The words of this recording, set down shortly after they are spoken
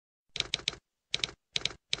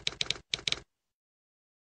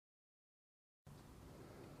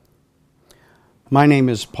My name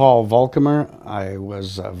is Paul Vollkommer. I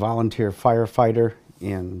was a volunteer firefighter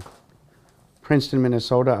in Princeton,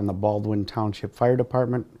 Minnesota on the Baldwin Township Fire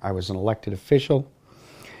Department. I was an elected official,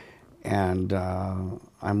 and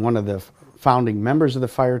I'm one of the founding members of the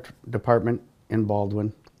fire department in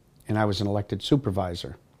Baldwin, and I was an elected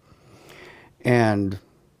supervisor. And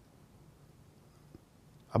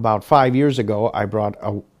about 5 years ago, I brought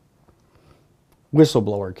a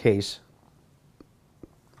whistleblower case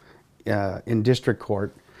in district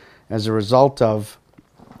court as a result of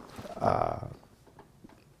our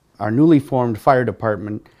newly formed fire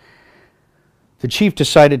department. The chief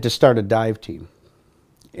decided to start a dive team,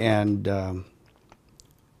 and the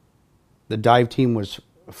dive team was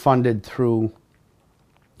funded through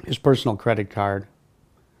his personal credit card.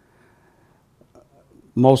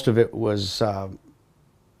 Most of it was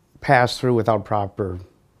passed through without proper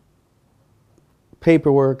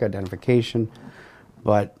paperwork, identification,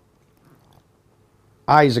 but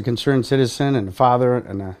I, as a concerned citizen and a father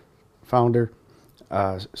and a founder,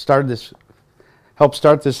 helped start this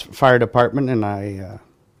fire department, and I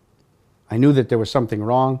knew that there was something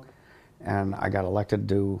wrong, and I got elected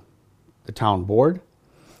to the town board,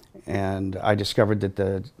 and I discovered that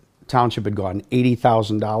the township had gone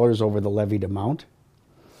 $80,000 over the levied amount,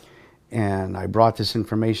 and I brought this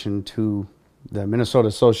information to the Minnesota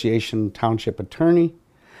Association Township Attorney,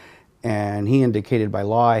 and he indicated by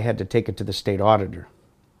law I had to take it to the state auditor.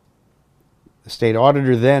 The state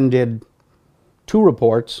auditor then did 2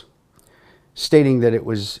 reports stating that it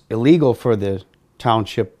was illegal for the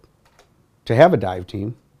township to have a dive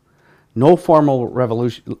team. No formal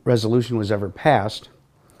resolution was ever passed.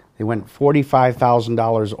 They went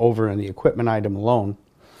 $45,000 over in the equipment item alone.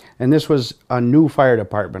 And this was a new fire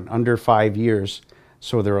department under 5 years,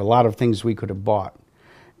 so there were a lot of things we could have bought.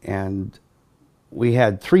 And we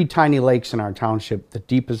had 3 tiny lakes in our township, the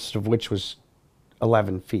deepest of which was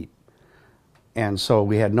 11 feet. And so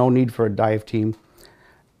we had no need for a dive team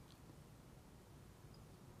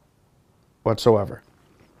whatsoever.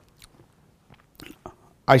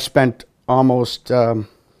 I spent almost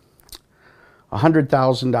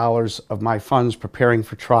 $100,000 of my funds preparing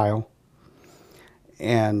for trial.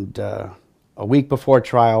 And a week before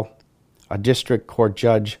trial, a district court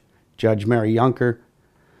judge, Judge Mary Yunker,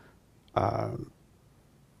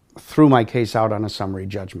 threw my case out on a summary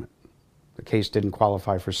judgment. The case didn't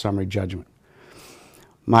qualify for summary judgment.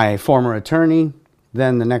 My former attorney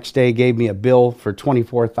then the next day gave me a bill for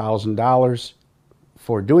 $24,000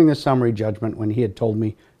 for doing the summary judgment when he had told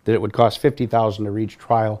me that it would cost $50,000 to reach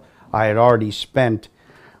trial. I had already spent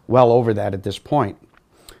well over that at this point.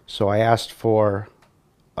 So I asked for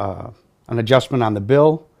an adjustment on the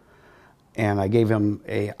bill, and I gave him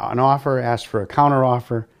an offer, asked for a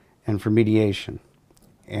counteroffer, and for mediation.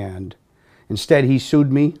 And instead he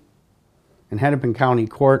sued me in Hennepin County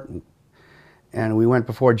Court, and we went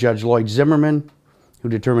before Judge Lloyd Zimmerman, who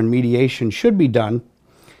determined mediation should be done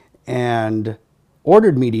and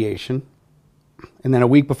ordered mediation. And then a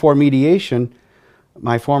week before mediation,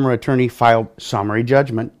 my former attorney filed summary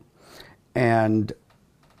judgment, and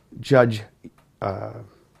Judge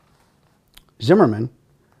Zimmerman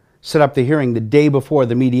set up the hearing the day before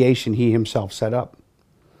the mediation he himself set up.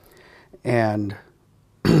 And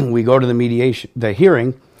we go to the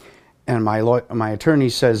hearing, and my attorney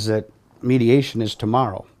says that mediation is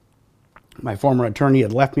tomorrow. My former attorney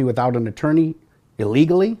had left me without an attorney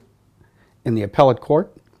illegally in the appellate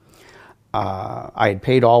court. I had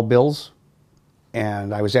paid all bills,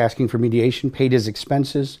 and I was asking for mediation, paid his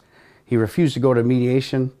expenses. He refused to go to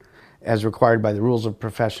mediation as required by the rules of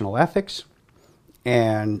professional ethics.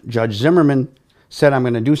 And Judge Zimmerman said, I'm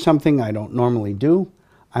going to do something I don't normally do.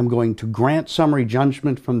 I'm going to grant summary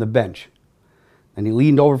judgment from the bench. And he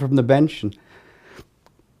leaned over from the bench and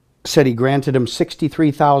said he granted him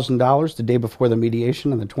 $63,000 the day before the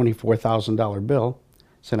mediation on the $24,000 bill.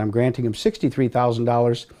 Said, I'm granting him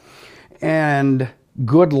 $63,000, and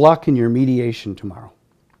good luck in your mediation tomorrow.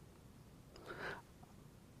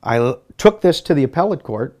 I took this to the appellate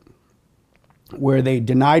court, where they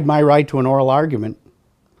denied my right to an oral argument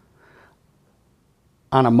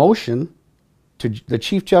on a motion to the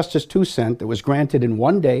Chief Justice 2 sent that was granted in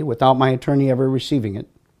 1 day without my attorney ever receiving it.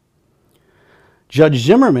 Judge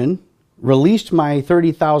Zimmerman released my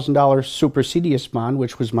 $30,000 supersedious bond,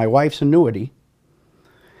 which was my wife's annuity,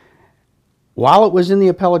 while it was in the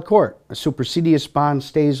appellate court. A supersedious bond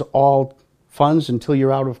stays all funds until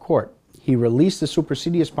you're out of court. He released the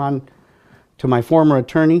supersedious bond to my former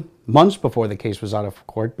attorney months before the case was out of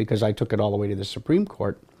court, because I took it all the way to the Supreme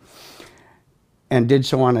Court, and did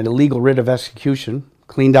so on an illegal writ of execution,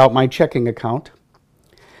 cleaned out my checking account.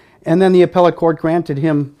 And then the appellate court granted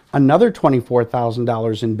him another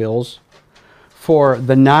 $24,000 in bills for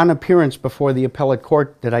the non-appearance before the appellate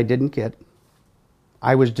court that I didn't get.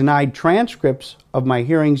 I was denied transcripts of my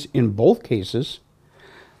hearings in both cases,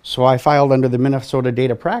 so I filed under the Minnesota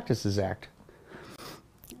Data Practices Act.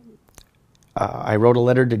 I wrote a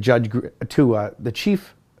letter to the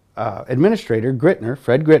chief administrator, Grittner,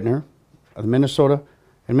 Fred Grittner, of the Minnesota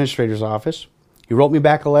Administrator's Office. He wrote me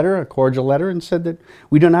back a letter, a cordial letter, and said that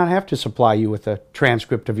we do not have to supply you with a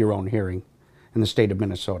transcript of your own hearing in the state of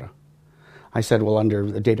Minnesota. I said, well,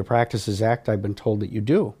 under the Data Practices Act, I've been told that you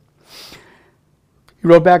do. He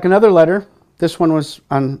wrote back another letter. This one was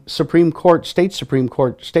on state Supreme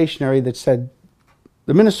Court stationery that said,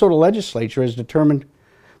 the Minnesota legislature has determined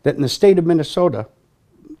that in the state of Minnesota,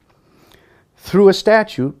 through a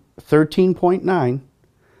statute, 13.9,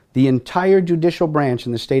 the entire judicial branch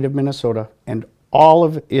in the state of Minnesota and all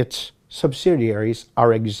of its subsidiaries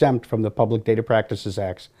are exempt from the Public Data Practices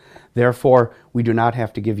Acts. Therefore, we do not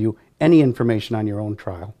have to give you any information on your own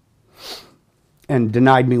trial. And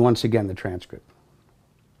denied me once again the transcript.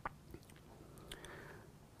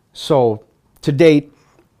 So, to date,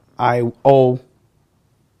 I owe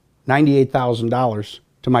 $98,000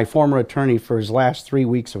 to my former attorney for his last 3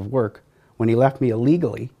 weeks of work when he left me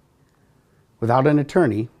illegally, without an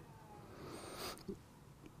attorney,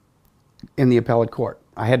 in the appellate court.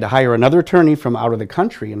 I had to hire another attorney from out of the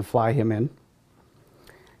country and fly him in.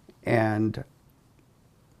 And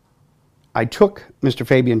I took Mr.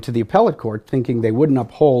 Fabian to the appellate court thinking they wouldn't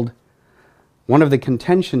uphold one of the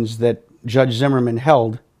contentions that Judge Zimmerman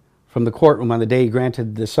held from the courtroom on the day he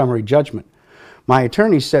granted the summary judgment. My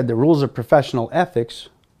attorney said the rules of professional ethics,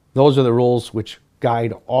 those are the rules which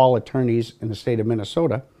guide all attorneys in the state of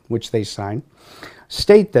Minnesota, which they sign,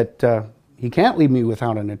 state that he can't leave me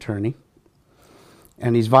without an attorney,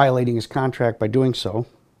 and he's violating his contract by doing so.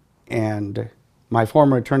 And my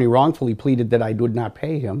former attorney wrongfully pleaded that I would not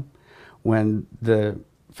pay him when the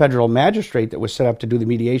federal magistrate that was set up to do the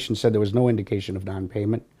mediation said there was no indication of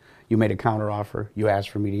non-payment. You made a counteroffer. You asked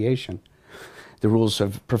for mediation. The rules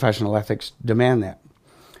of professional ethics demand that.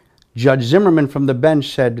 Judge Zimmerman from the bench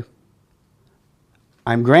said,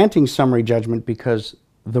 I'm granting summary judgment because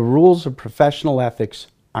the rules of professional ethics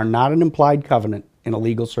are not an implied covenant in a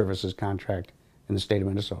legal services contract in the state of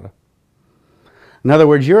Minnesota. In other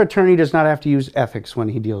words, your attorney does not have to use ethics when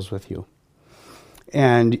he deals with you.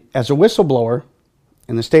 And as a whistleblower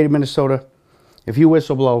in the state of Minnesota, if you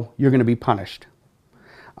whistleblow, you're going to be punished.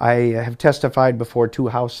 I have testified before 2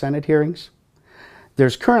 House Senate hearings.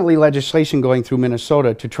 There's currently legislation going through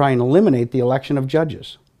Minnesota to try and eliminate the election of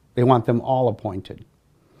judges. They want them all appointed.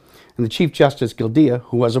 And the Chief Justice Gildea,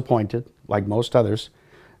 who was appointed, like most others,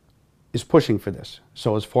 is pushing for this.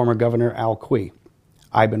 So is former Governor Al Quie.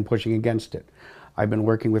 I've been pushing against it. I've been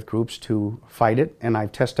working with groups to fight it, and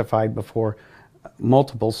I've testified before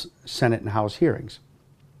multiple Senate and House hearings.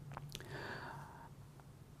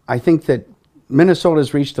 I think that Minnesota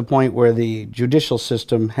has reached the point where the judicial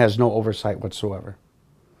system has no oversight whatsoever.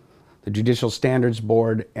 The Judicial Standards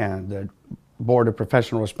Board and the Board of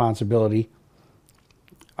Professional Responsibility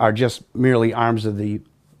are just merely arms of the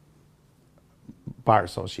Bar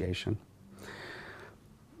Association.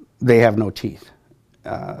 They have no teeth.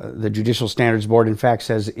 The Judicial Standards Board, in fact,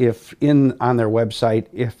 says on their website,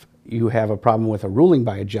 if you have a problem with a ruling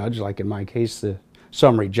by a judge, like in my case, the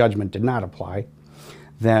summary judgment did not apply,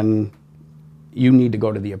 then you need to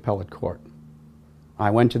go to the appellate court. I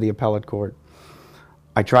went to the appellate court.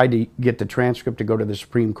 I tried to get the transcript to go to the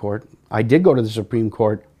Supreme Court. I did go to the Supreme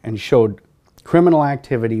Court and showed criminal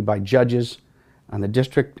activity by judges on the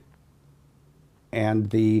district and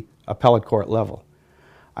the appellate court level.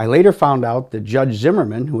 I later found out that Judge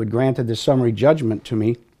Zimmerman, who had granted the summary judgment to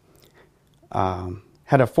me,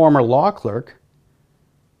 had a former law clerk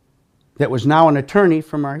that was now an attorney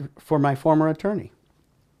for my former attorney,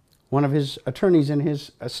 one of his attorneys in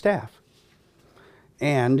his staff.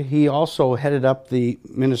 And he also headed up the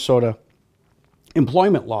Minnesota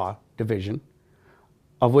Employment Law Division,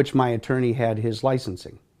 of which my attorney had his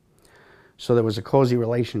licensing. So there was a cozy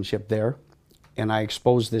relationship there, and I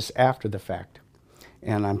exposed this after the fact.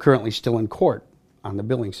 And I'm currently still in court on the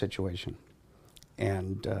billing situation.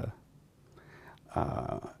 And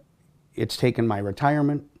it's taken my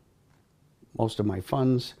retirement, most of my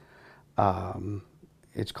funds.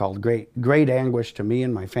 It's called great anguish to me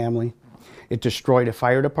and my family. It destroyed a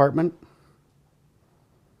fire department.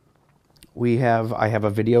 I have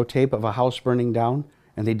a videotape of a house burning down,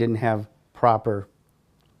 and they didn't have proper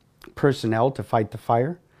personnel to fight the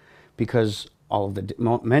fire because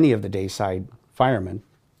many of the Dayside firemen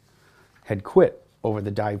had quit over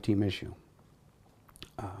the dive team issue.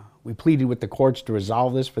 We pleaded with the courts to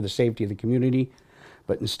resolve this for the safety of the community,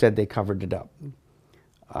 but instead they covered it up.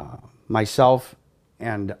 Myself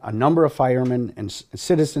and a number of firemen and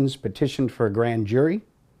citizens petitioned for a grand jury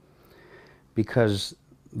because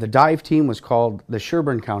the dive team was called the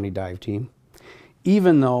Sherburne County Dive Team,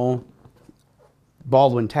 even though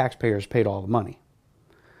Baldwin taxpayers paid all the money.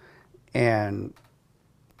 And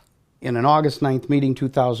in an August 9th meeting,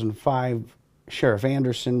 2005, Sheriff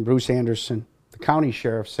Anderson, Bruce Anderson, the county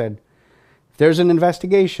sheriff, said, if there's an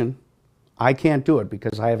investigation, I can't do it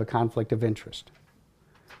because I have a conflict of interest.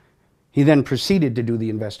 He then proceeded to do the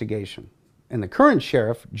investigation. And the current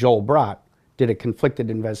sheriff, Joel Brott, did a conflicted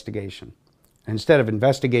investigation. Instead of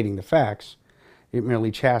investigating the facts, it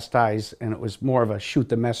merely chastised, and it was more of a shoot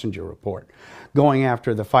the messenger report, going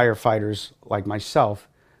after the firefighters like myself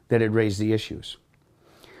that had raised the issues.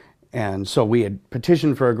 And so we had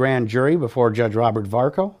petitioned for a grand jury before Judge Robert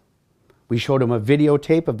Varco. We showed him a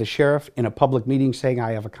videotape of the sheriff in a public meeting saying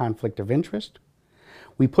I have a conflict of interest.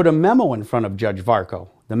 We put a memo in front of Judge Varco.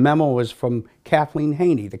 The memo was from Kathleen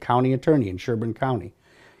Haney, the county attorney in Sherburne County.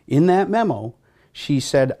 In that memo, she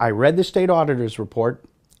said, I read the state auditor's report,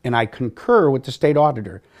 and I concur with the state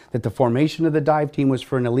auditor that the formation of the dive team was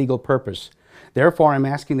for an illegal purpose. Therefore, I'm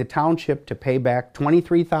asking the township to pay back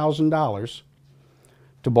 $23,000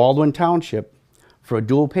 to Baldwin Township for a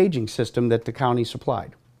dual paging system that the county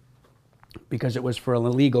supplied because it was for an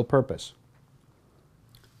illegal purpose.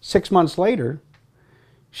 6 months later,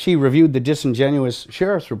 she reviewed the disingenuous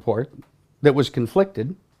sheriff's report that was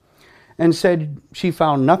conflicted and said she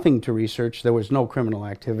found nothing to research. There was no criminal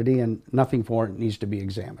activity and nothing for it needs to be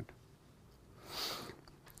examined.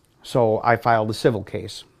 So I filed a civil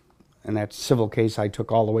case. And that civil case I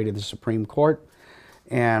took all the way to the Supreme Court.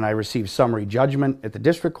 And I received summary judgment at the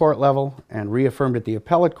district court level and reaffirmed at the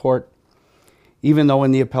appellate court, even though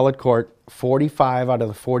in the appellate court, 45 out of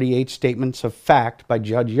the 48 statements of fact by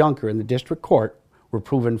Judge Junker in the district court were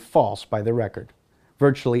proven false by the record.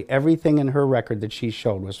 Virtually everything in her record that she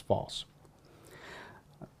showed was false.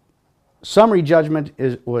 Summary judgment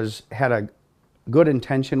had a good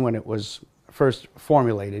intention when it was first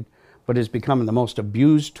formulated, but has become the most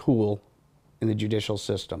abused tool in the judicial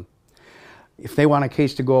system. If they want a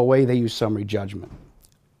case to go away, they use summary judgment.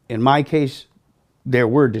 In my case, there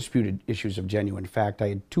were disputed issues of genuine fact. I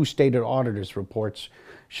had 2 state auditors' reports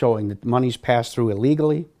showing that monies passed through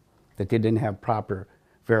illegally, that they didn't have proper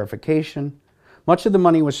verification. Much of the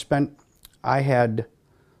money was spent. I had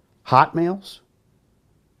hotmails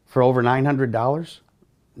for over $900,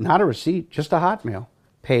 not a receipt, just a hotmail,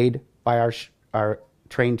 paid by our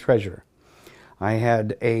trained treasurer. I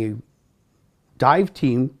had a dive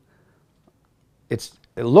team. It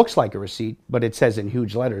looks like a receipt, but it says in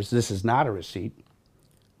huge letters, this is not a receipt.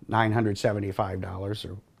 $975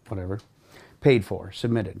 or whatever, paid for,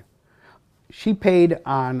 submitted.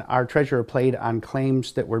 Our treasurer paid on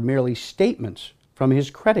claims that were merely statements from his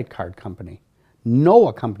credit card company, no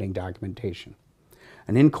accompanying documentation.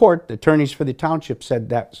 And in court, the attorneys for the township said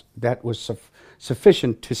that was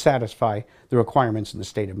sufficient to satisfy the requirements in the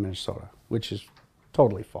state of Minnesota, which is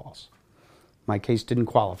totally false. My case didn't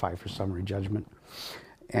qualify for summary judgment.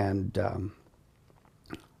 And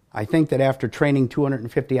I think that after training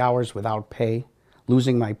 250 hours without pay,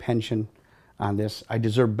 losing my pension on this, I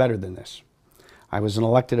deserve better than this. I was an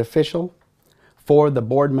elected official. 4 of the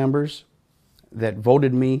board members that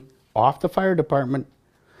voted me off the fire department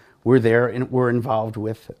were there and were involved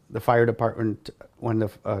with the fire department when the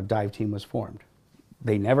dive team was formed.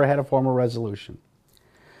 They never had a formal resolution.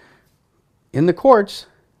 In the courts,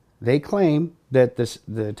 they claim that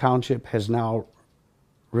the township has now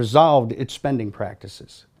resolved its spending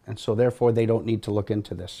practices, and so therefore they don't need to look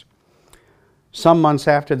into this. Some months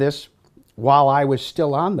after this, while I was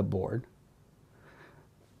still on the board,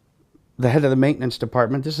 the head of the maintenance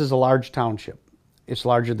department, this is a large township. It's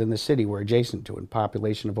larger than the city we're adjacent to in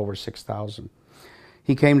population of over 6,000.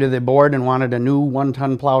 He came to the board and wanted a new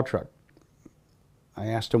 1-ton plow truck. I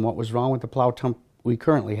asked him what was wrong with the plow truck we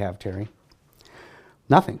currently have, Terry.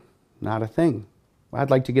 Nothing, not a thing.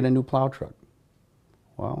 I'd like to get a new plow truck.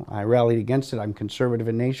 Well, I rallied against it. I'm conservative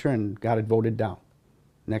in nature and got it voted down.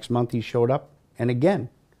 Next month he showed up and again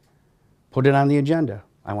put it on the agenda.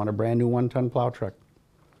 I want a brand new 1-ton plow truck.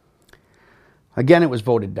 Again, it was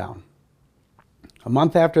voted down. A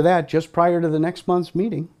month after that, just prior to the next month's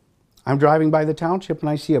meeting, I'm driving by the township and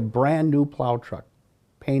I see a brand new plow truck,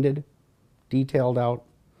 painted, detailed out,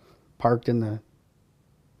 parked in the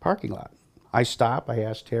parking lot. I stop, I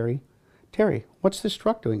ask Terry, what's this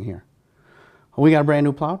truck doing here? Oh, we got a brand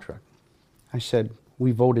new plow truck. I said,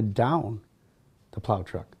 we voted down the plow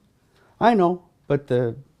truck. I know, but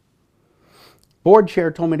the Board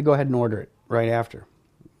chair told me to go ahead and order it right after.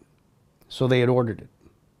 So they had ordered it.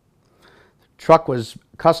 The truck was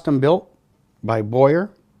custom built by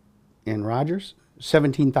Boyer in Rogers.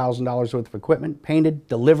 $17,000 worth of equipment, painted,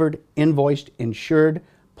 delivered, invoiced, insured,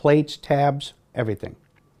 plates, tabs, everything.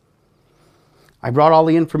 I brought all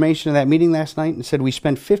the information to that meeting last night and said we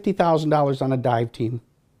spent $50,000 on a dive team.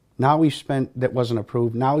 Now we've spent, that wasn't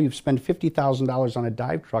approved, now you've spent $50,000 on a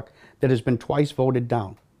dive truck that has been twice voted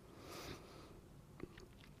down.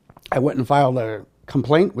 I went and filed a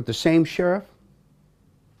complaint with the same sheriff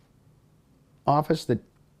office that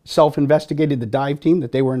self-investigated the dive team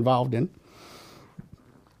that they were involved in.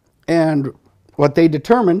 And what they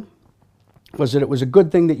determined was that it was a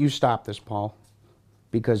good thing that you stopped this, Paul,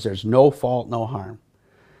 because there's no fault, no harm.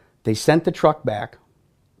 They sent the truck back,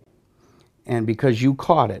 and because you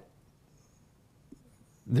caught it,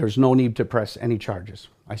 there's no need to press any charges.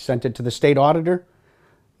 I sent it to the state auditor.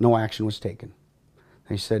 No action was taken.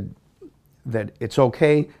 They said that it's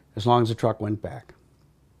okay as long as the truck went back.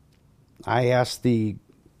 I asked the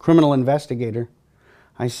criminal investigator,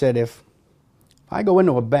 I said, if I go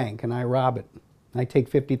into a bank and I rob it, and I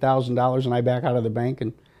take $50,000 and I back out of the bank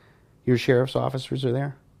and your sheriff's officers are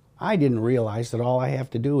there, I didn't realize that all I have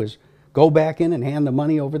to do is go back in and hand the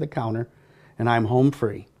money over the counter and I'm home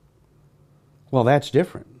free. Well, that's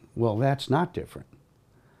different. Well, that's not different.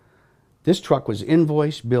 This truck was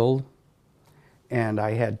invoiced, billed, and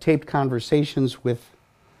I had taped conversations with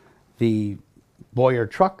the Boyer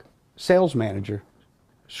truck sales manager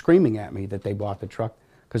screaming at me that they bought the truck,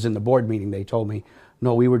 because in the board meeting they told me,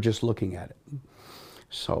 no, we were just looking at it.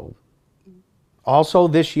 So, also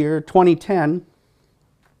this year, 2010,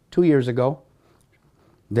 2 years ago,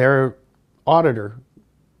 their auditor,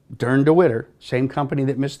 Dern DeWitter, same company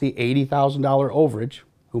that missed the $80,000 overage,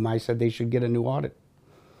 whom I said they should get a new audit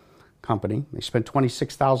company. They spent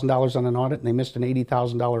 $26,000 on an audit and they missed an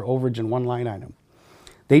 $80,000 overage in one line item.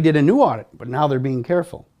 They did a new audit, but now they're being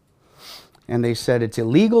careful. And they said it's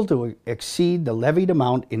illegal to exceed the levied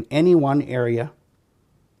amount in any one area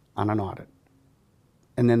on an audit.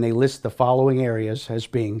 And then they list the following areas as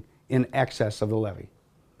being in excess of the levy.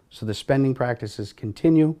 So the spending practices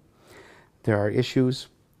continue. There are issues.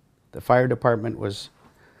 The fire department was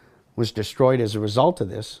destroyed as a result of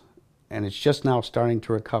this, and it's just now starting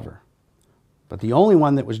to recover. But the only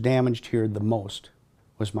one that was damaged here the most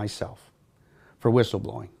was myself for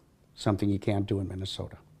whistleblowing, something you can't do in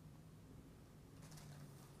Minnesota.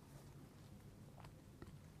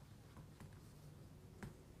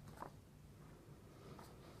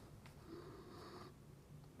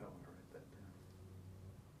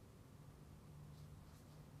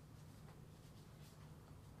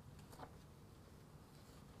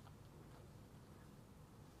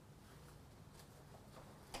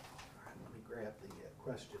 Grab the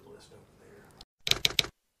question list over there.